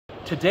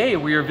today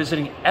we are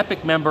visiting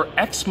Epic member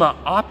Eksma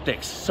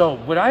Optics. So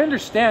what I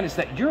understand is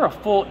that you're a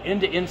full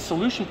end-to-end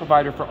solution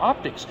provider for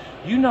optics.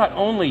 You not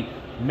only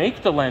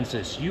make the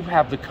lenses, you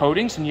have the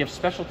coatings and you have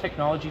special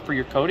technology for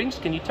your coatings.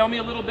 Can you tell me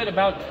a little bit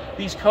about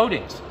these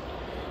coatings?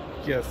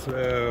 Yes,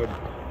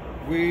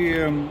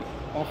 we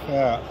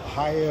offer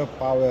higher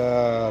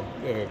power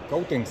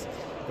coatings.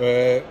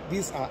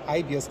 These are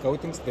IBS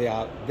coatings. They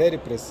are very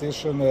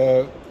precision,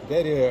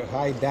 very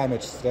high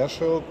damage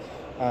threshold,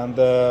 and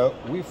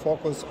we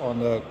focus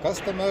on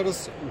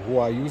customers who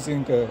are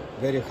using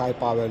very high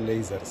power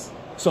lasers.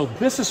 So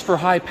this is for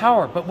high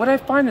power, but what I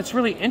find that's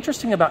really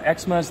interesting about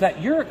Eksma is that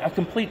you're a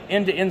complete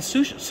end-to-end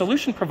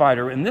solution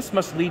provider, and this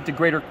must lead to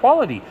greater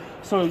quality.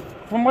 So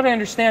from what I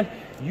understand,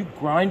 you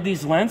grind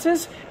these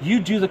lenses, you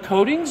do the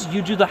coatings,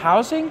 you do the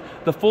housing,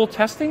 the full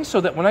testing,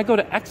 so that when I go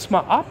to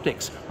Eksma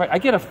Optics, right, I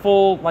get a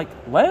full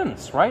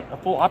lens, right? A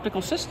full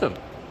optical system.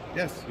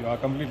 Yes, you are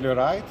completely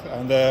right,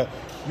 and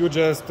you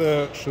just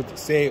should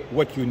say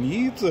what you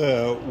need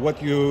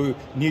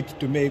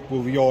to make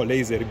with your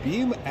laser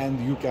beam, and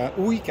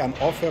we can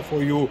offer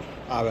for you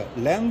our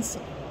lens,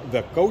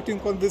 the coating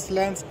on this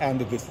lens, and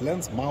this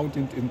lens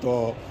mounted into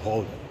a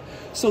holder.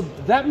 So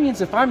that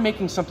means if I'm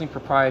making something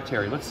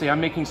proprietary, let's say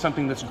I'm making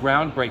something that's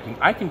groundbreaking,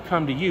 I can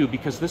come to you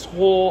because this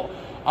whole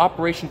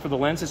operation for the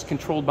lens is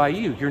controlled by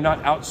you. You're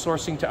not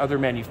outsourcing to other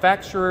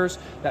manufacturers.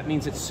 That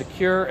means it's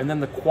secure, and then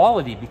the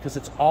quality, because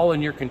it's all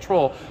in your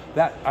control.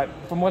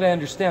 From what I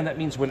understand, that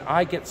means when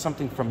I get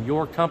something from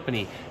your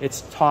company,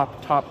 it's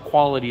top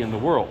quality in the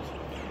world.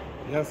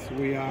 Yes,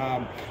 we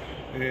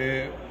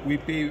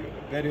pay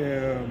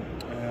very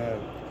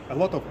a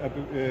lot of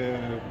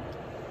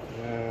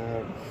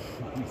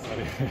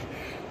sorry.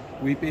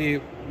 We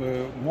pay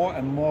more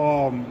and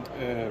more.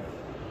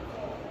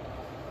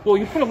 Well,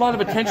 you put a lot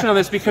of attention on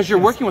this because you're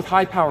working with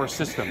high power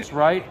systems,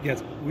 right?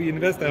 Yes, we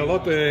invest a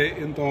lot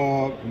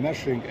into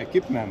measuring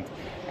equipment,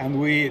 and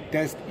we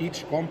test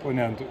each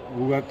component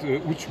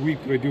which we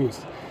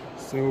produce.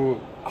 So,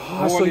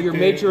 so your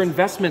major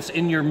investments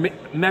in your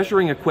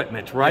measuring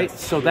equipment, right?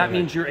 Yes, so that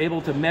means you're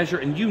able to measure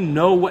and you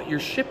know what you're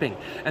shipping.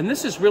 And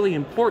this is really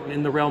important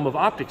in the realm of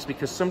optics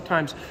because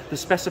sometimes the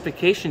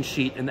specification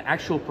sheet and the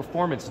actual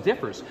performance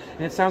differs.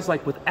 And it sounds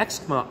like with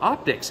Eksma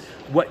Optics,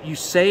 what you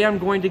say I'm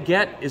going to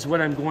get is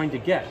what I'm going to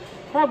get.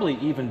 Probably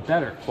even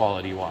better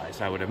quality-wise,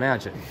 I would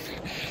imagine.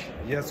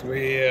 Yes,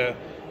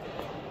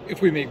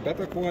 if we make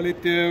better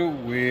quality,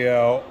 we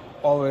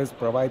always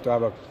provide to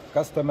our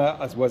customer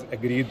as was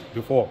agreed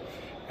before.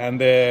 And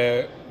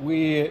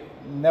we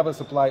never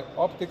supply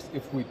optics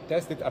if we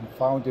test it and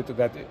found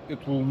that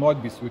it will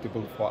not be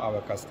suitable for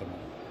our customer.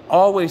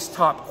 Always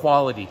top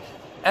quality.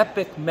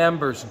 Epic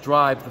members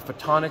drive the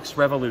photonics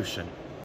revolution.